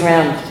touches the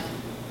ground.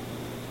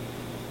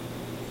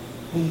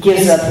 He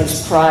gives up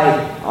his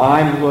pride. Oh,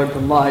 I'm Lord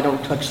Brahma, I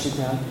don't touch the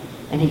ground.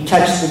 And he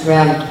touched the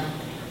ground.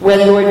 When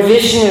Lord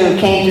Vishnu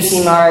came to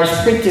see Maharaj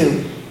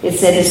Prithu, it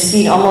said his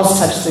feet almost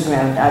touched the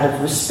ground out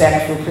of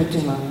respect for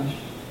Prithu Maharaj.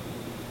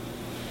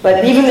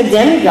 But even the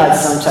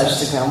demigods don't touch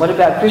the ground. What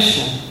about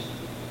Krishna?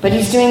 But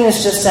he's doing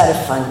this just out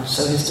of fun,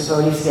 so his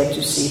devotees get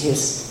to see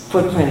his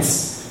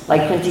footprints.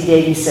 Like Kunti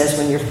Devi says,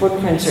 when your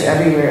footprints are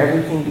everywhere,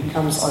 everything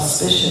becomes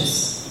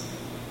auspicious.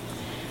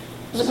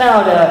 It was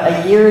about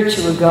a year or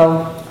two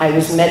ago, I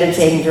was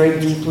meditating very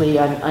deeply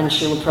on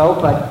Srila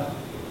Prabhupada.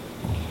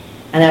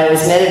 And I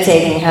was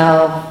meditating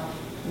how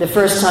the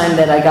first time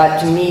that I got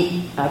to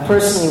meet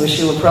personally with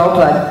Srila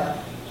Prabhupada,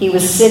 he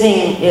was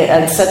sitting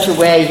in such a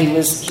way, he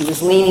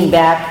was leaning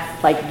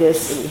back like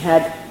this, and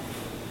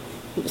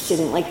he was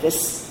sitting like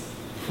this.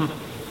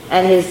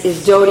 And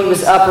his dhoti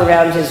was up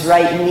around his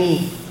right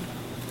knee.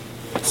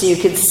 So you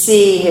could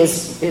see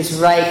his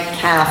right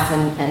calf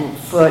and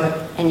foot,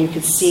 and you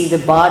could see the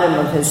bottom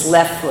of his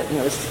left foot.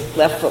 His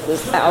left foot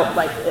was out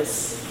like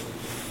this.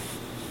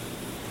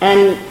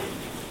 And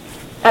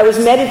I was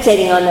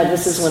meditating on that.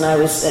 This is when I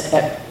was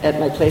at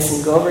my place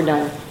in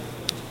Govardhan.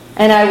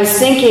 And I was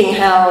thinking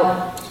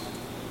how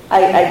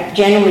I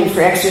generally,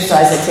 for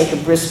exercise, I take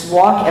a brisk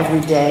walk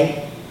every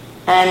day,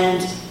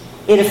 and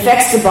it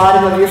affects the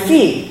bottom of your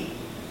feet.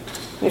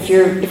 If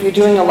you're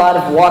doing a lot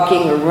of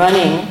walking or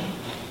running,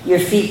 your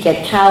feet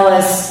get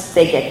callous,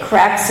 they get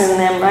cracks in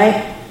them,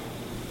 right?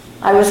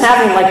 I was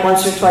having like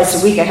once or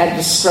twice a week, I had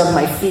to scrub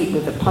my feet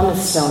with a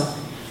pumice stone.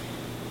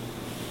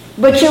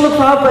 But Srila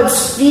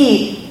Prabhupada's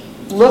feet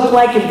look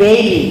like a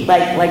baby,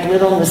 like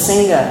little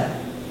Nrsinga,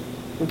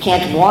 who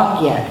can't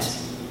walk yet.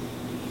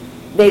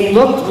 They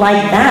looked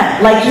like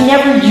that, like he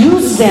never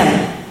used them.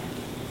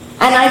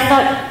 And I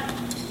thought,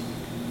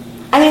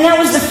 that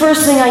was the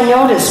first thing I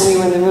noticed when we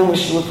were in the room with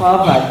Srila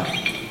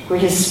Prabhupada, were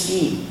his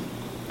feet.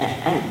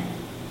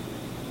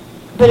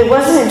 But it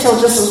wasn't until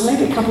it was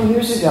maybe a couple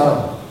years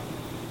ago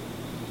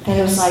that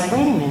it was like,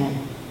 wait a minute.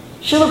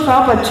 Srila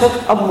Prabhupada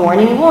took a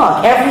morning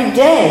walk every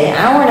day,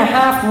 hour and a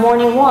half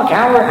morning walk,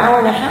 hour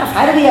and a half.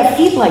 How did he have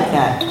feet like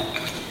that?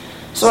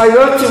 So I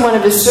wrote to one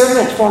of his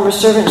former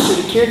servants,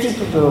 Srila Kirti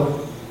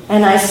Prabhu,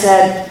 and I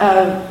said,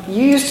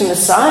 you used to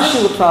massage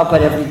Srila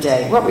Prabhupada every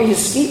day. What were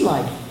his feet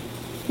like?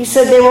 He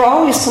said they were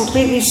always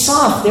completely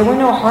soft. There were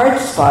no hard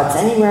spots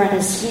anywhere on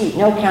his feet,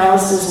 no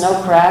calluses,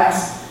 no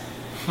cracks.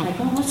 I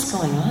go, what's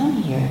going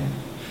on here?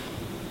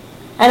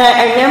 And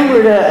I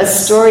remembered a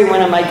story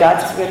one of my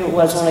gods, I forget who it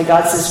was, one of my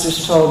god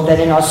sisters told, that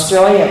in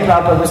Australia,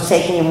 Prabhupada was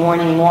taking a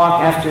morning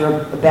walk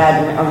after a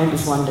bad rain, or maybe it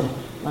was London,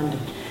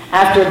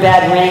 after a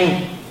bad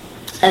rain,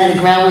 and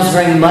the ground was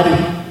very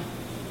muddy.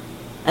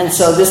 And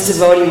so this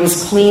devotee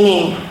was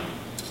cleaning,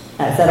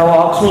 I thought,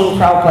 I'll clean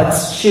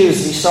Prabhupada's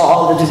shoes. You saw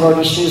all the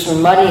devotees' shoes were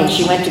muddy, and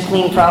she went to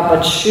clean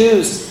Prabhupada's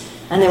shoes,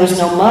 and there was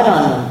no mud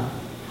on them.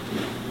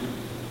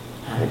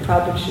 How did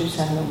Prabhupada's shoes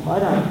have no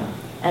mud on them?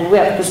 And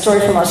the story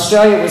from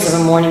Australia was of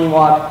a morning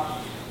walk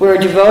where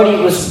a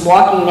devotee was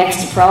walking next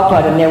to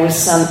Prabhupada, and there was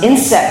some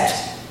insect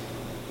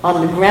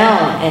on the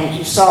ground, and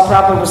he saw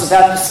Prabhupada was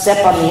about to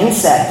step on the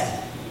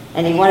insect,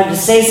 and he wanted to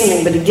say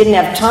something, but he didn't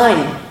have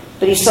time.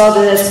 But he saw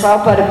that as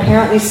Prabhupada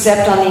apparently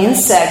stepped on the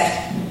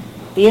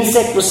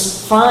insect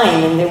was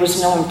fine, and there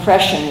was no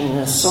impression in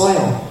the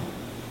soil.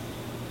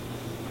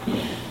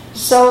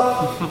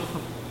 So,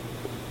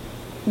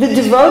 the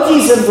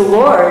devotees of the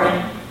Lord,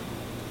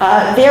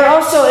 they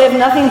have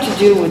nothing to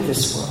do with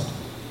this world.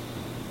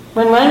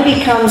 When one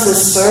becomes a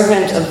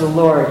servant of the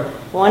Lord,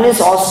 one is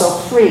also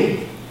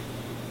free.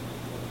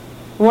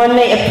 One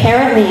may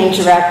apparently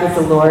interact with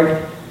the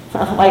Lord.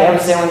 Like I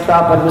was there when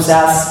Prabhupada was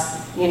asked,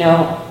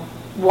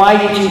 why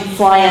did you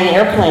fly on an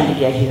airplane to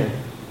get here?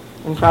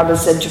 And Prabhupada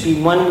said, to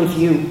be one with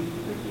you.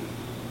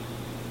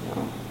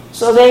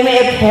 So they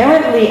may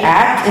apparently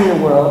act in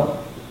the world,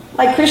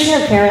 like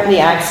Krishna apparently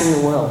acts in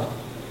the world.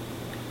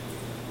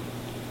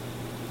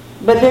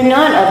 But they're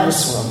not of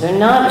this world. They're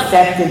not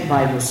affected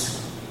by this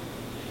world.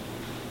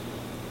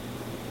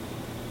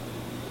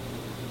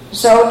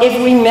 So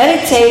if we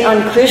meditate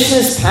on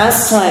Krishna's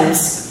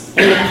pastimes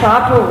in the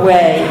proper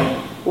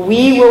way,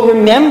 we will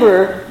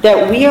remember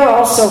that we are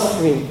also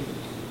free.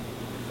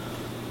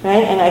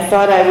 Right? And I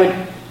thought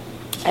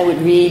I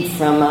would read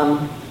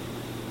from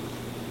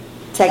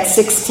text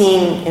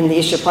 16 in the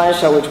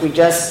Ishopanishad, which we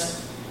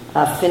just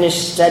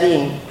finished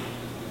studying.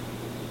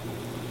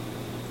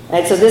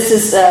 Right, so this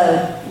is,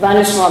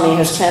 Vanuswami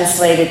has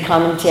translated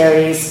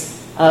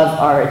commentaries of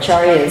our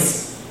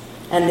acharyas,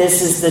 and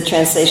this is the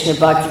translation of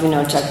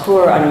Bhaktivinoda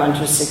Thakur on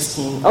Mantra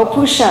 16. O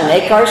Pushan,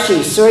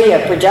 Ekarshi,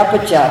 Surya,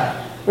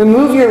 Prajapacha,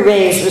 remove your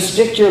rays,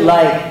 restrict your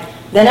light,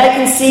 then I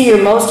can see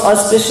your most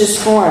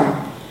auspicious form.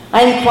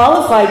 I am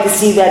qualified to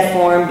see that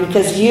form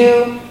because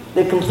you,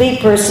 the complete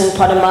person,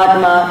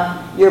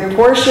 Paramatma, your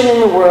portion in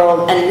the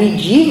world, and we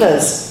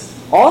jivas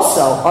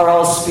also are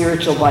all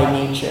spiritual by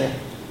nature.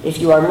 If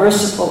you are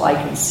merciful, I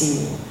can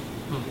see you.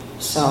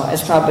 So,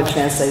 as Prabhupada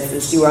translates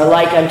this, you are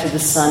like unto the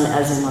sun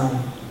as am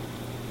I.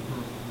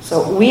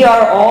 So, we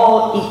are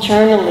all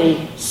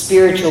eternally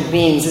spiritual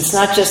beings. It's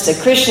not just that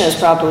Krishna, as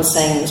Prabhupada was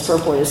saying in this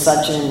purport, is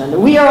Satchidananda.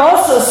 We are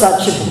also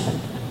Satchidananda.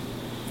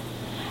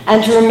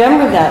 And to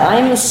remember that, I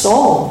am a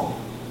soul.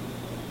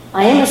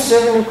 I am a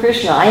servant of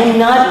Krishna. I am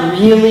not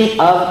really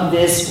of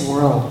this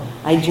world.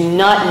 I do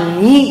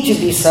not need to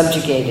be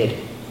subjugated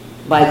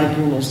by the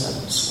gunas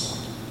of this world.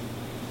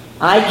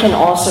 I can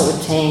also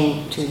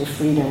attain to the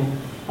freedom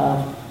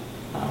of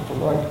the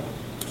Lord.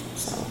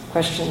 So,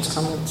 questions,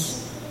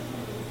 comments?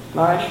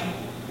 Maharaj?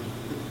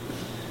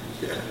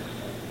 Yeah.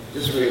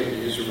 Just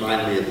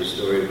remind me of the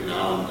story of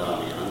Nal and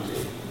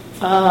Damayanti.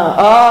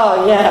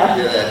 Oh, yeah.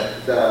 Yeah,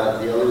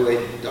 the only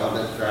way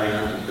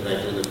Damayanti could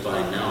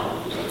identify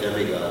Nal was the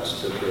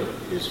demigods took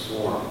his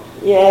form.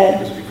 Yeah.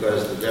 It was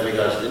because the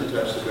demigods didn't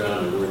touch the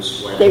ground and weren't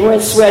sweating. They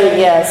weren't sweating,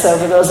 yeah. So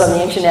for those on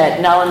the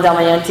internet, Nal and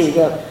Damayanti,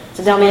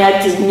 so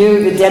Damayanti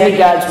knew the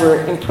demigods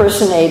were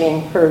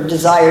impersonating her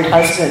desired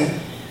husband,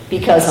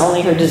 because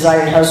only her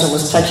desired husband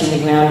was touching the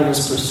ground and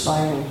was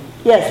perspiring.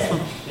 Yes?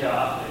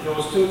 Yeah, there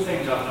was two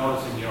things I've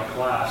noticed in your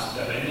class.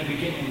 That in the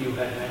beginning you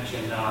had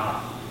mentioned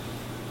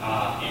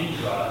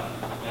Indra,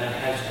 and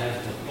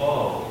has the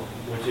bow,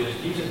 which is,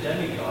 he's a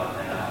demigod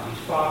now. He's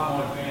far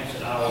more advanced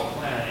than our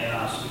planet and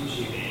our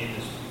species and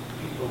the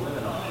people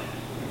living on it.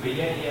 But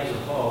yet he has a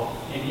bow,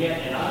 and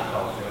yet in our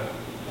culture,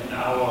 in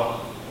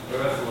our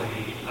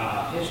earthly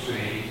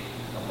history,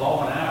 a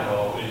bow and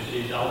arrow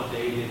is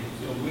outdated.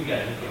 We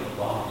got nuclear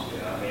bombs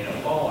here. I mean, a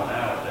bow and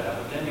arrow, to have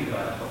a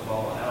demigod for a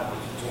bow and arrow,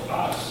 which to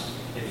us,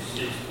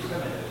 it's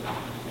primitive.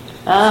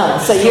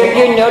 So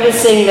you're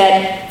noticing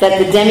that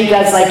the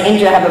demigods like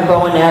Indra have a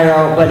bow and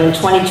arrow, but in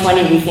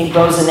 2020 we think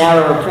bows and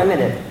arrow are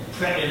primitive.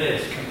 It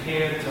is,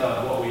 compared to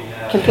what we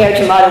have. Compared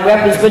to modern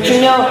weapons. But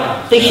you know,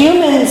 the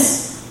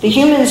humans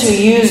who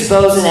use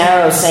bows and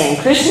arrows, say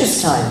in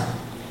Krishna's time,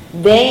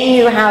 they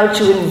knew how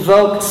to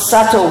invoke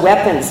subtle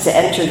weapons to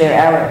enter their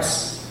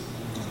arrows.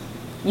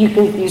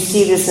 You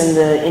see this in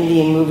the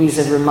Indian movies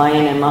of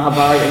Ramayana and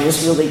Mahabharata, and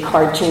this really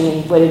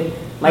cartoony,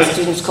 my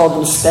students called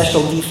them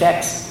special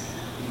defects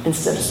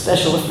instead of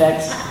special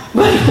effects.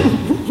 But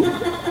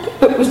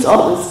it was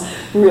all this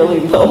really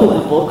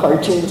low-level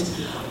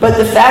cartoons. But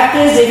the fact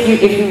is,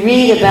 if you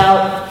read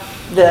about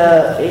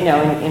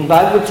in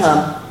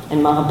Bhagavatam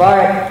and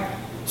Mahabharata,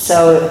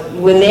 so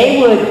when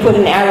they would put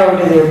an arrow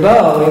to their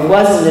bow, it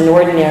wasn't an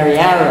ordinary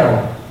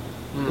arrow.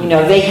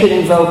 They could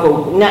invoke,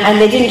 and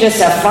they didn't just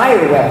have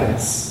fire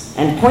weapons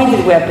and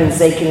pointed weapons.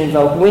 They could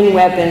invoke wind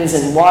weapons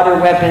and water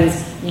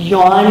weapons,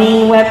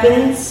 yawning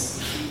weapons.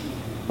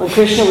 When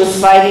Krishna was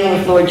fighting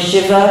with Lord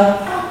Shiva,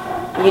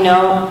 with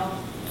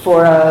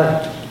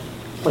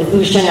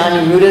Usha and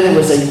Aniruddha, there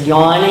was a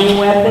yawning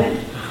weapon.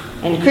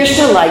 And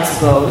Krishna likes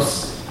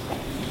bows.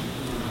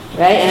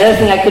 Right? Another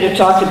thing I could have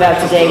talked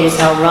about today was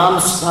how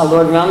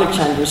Lord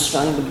Ramachandra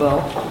strung the bow.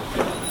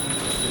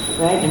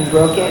 Right? And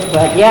broke it.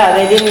 But yeah,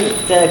 they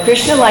didn't...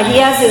 Krishna, he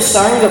has his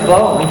saranga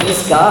bow, and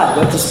he's God.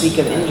 What to speak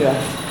of Indra.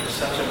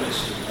 Such a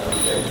mystery.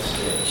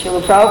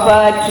 Srila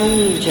Prabhupada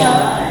ki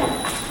jai.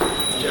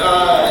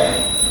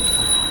 Jai.